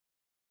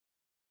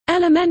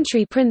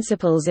Elementary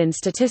Principles in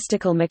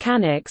Statistical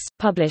Mechanics,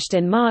 published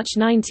in March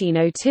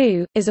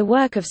 1902, is a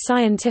work of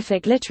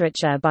scientific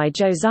literature by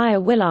Josiah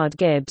Willard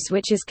Gibbs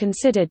which is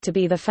considered to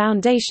be the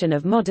foundation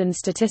of modern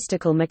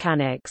statistical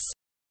mechanics.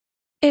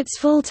 Its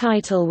full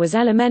title was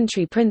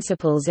Elementary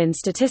Principles in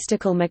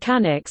Statistical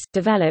Mechanics,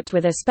 developed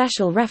with a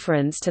special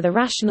reference to the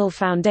rational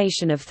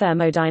foundation of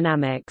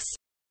thermodynamics.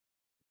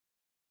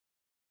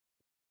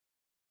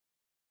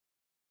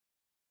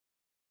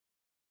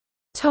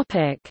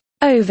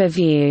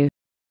 Overview.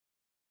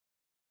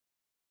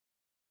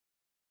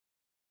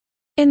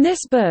 In this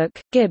book,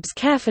 Gibbs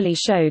carefully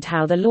showed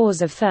how the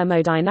laws of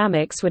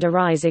thermodynamics would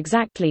arise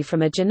exactly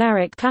from a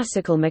generic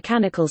classical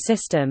mechanical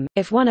system,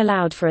 if one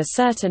allowed for a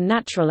certain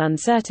natural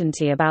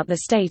uncertainty about the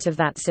state of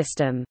that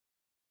system.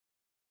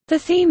 The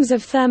themes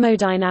of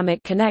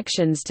thermodynamic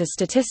connections to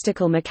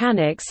statistical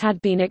mechanics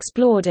had been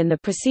explored in the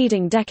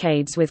preceding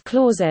decades, with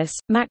Clausius,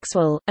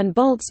 Maxwell, and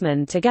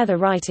Boltzmann together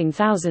writing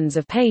thousands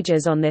of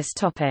pages on this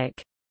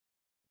topic.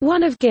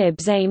 One of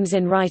Gibbs' aims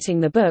in writing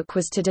the book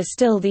was to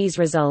distill these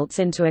results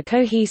into a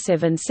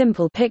cohesive and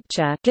simple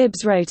picture.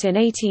 Gibbs wrote in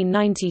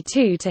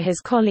 1892 to his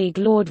colleague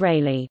Lord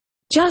Rayleigh,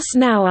 "Just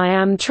now I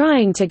am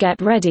trying to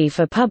get ready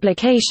for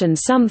publication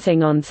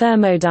something on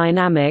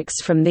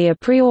thermodynamics from the a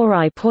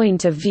priori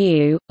point of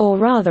view, or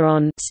rather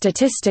on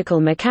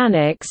statistical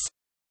mechanics.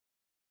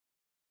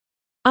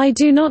 I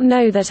do not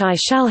know that I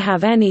shall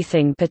have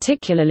anything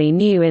particularly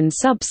new in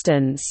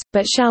substance,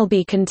 but shall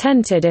be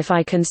contented if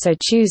I can so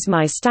choose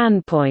my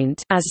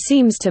standpoint, as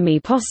seems to me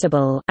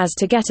possible, as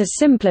to get a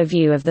simpler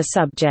view of the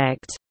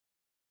subject."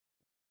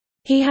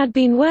 He had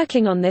been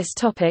working on this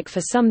topic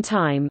for some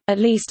time, at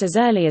least as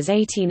early as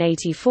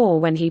 1884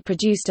 when he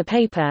produced a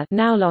paper,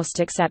 now lost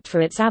except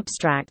for its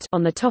abstract,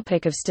 on the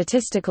topic of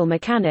statistical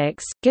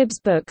mechanics. Gibbs'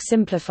 book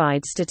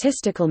simplified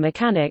statistical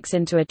mechanics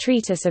into a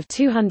treatise of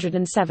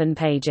 207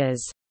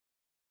 pages.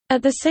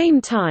 At the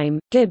same time,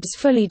 Gibbs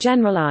fully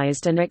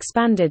generalized and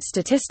expanded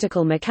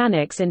statistical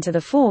mechanics into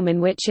the form in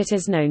which it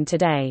is known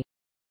today.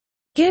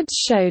 Gibbs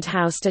showed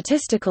how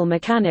statistical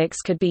mechanics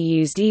could be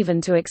used even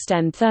to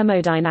extend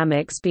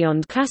thermodynamics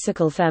beyond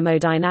classical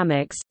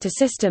thermodynamics, to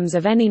systems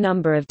of any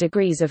number of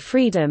degrees of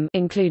freedom,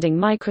 including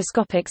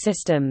microscopic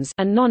systems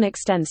and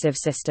non-extensive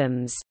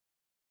systems.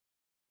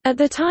 At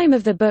the time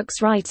of the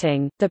book's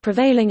writing, the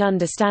prevailing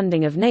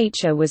understanding of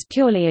nature was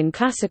purely in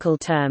classical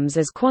terms,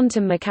 as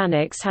quantum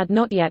mechanics had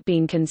not yet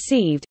been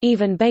conceived.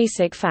 Even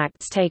basic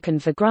facts taken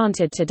for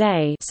granted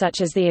today, such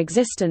as the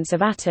existence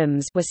of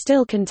atoms, were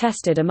still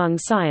contested among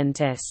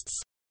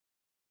scientists.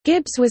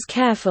 Gibbs was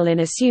careful in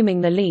assuming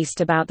the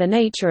least about the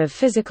nature of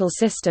physical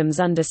systems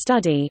under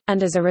study,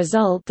 and as a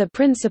result the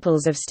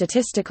principles of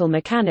statistical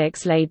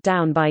mechanics laid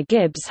down by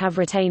Gibbs have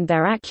retained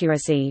their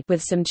accuracy,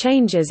 with some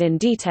changes in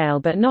detail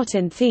but not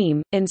in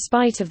theme, in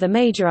spite of the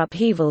major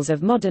upheavals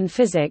of modern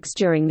physics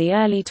during the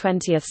early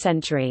 20th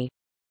century.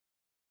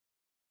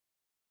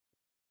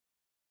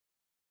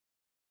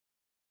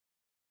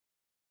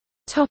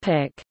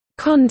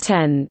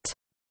 Content.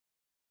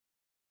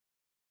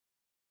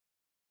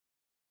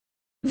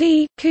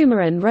 V.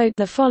 Coumarin wrote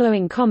the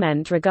following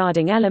comment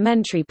regarding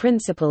elementary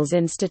principles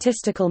in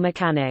statistical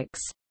mechanics.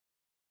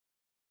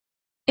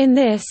 In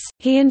this,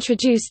 he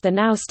introduced the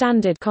now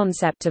standard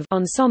concept of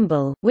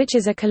ensemble, which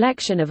is a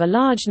collection of a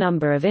large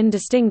number of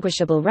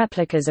indistinguishable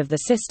replicas of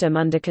the system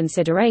under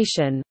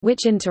consideration,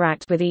 which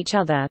interact with each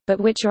other, but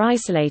which are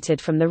isolated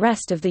from the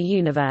rest of the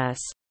universe.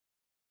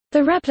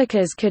 The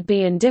replicas could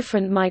be in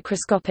different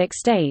microscopic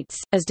states,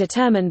 as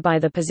determined by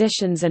the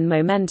positions and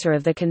momenta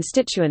of the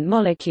constituent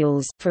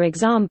molecules, for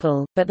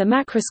example, but the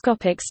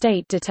macroscopic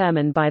state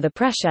determined by the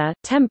pressure,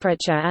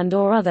 temperature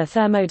and/or other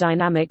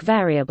thermodynamic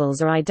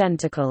variables are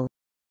identical.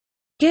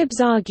 Gibbs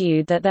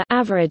argued that the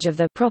average of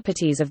the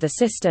properties of the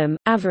system,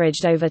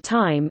 averaged over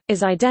time,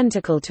 is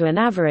identical to an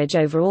average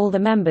over all the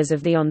members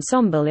of the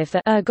ensemble if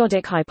the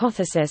ergodic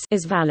hypothesis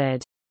is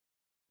valid.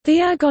 The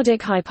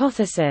ergodic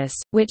hypothesis,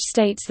 which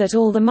states that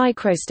all the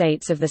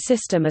microstates of the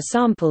system are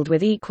sampled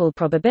with equal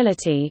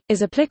probability,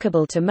 is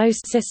applicable to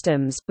most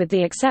systems, with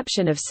the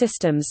exception of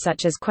systems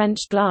such as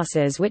quenched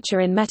glasses which are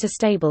in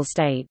metastable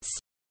states.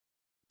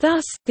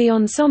 Thus, the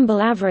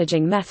ensemble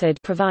averaging method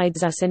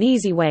provides us an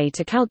easy way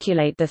to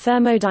calculate the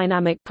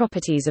thermodynamic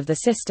properties of the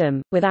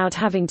system, without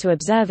having to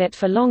observe it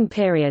for long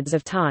periods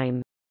of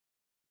time.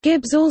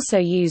 Gibbs also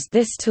used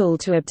this tool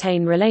to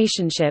obtain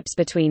relationships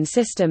between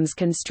systems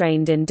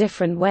constrained in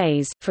different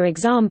ways, for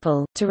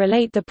example, to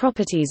relate the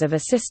properties of a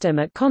system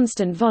at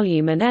constant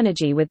volume and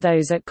energy with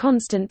those at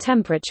constant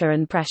temperature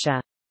and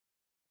pressure.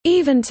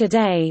 Even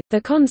today,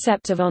 the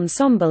concept of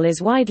ensemble is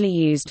widely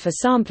used for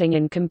sampling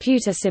in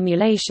computer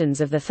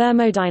simulations of the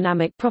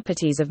thermodynamic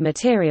properties of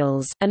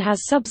materials, and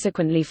has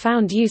subsequently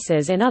found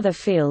uses in other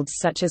fields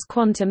such as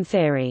quantum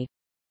theory.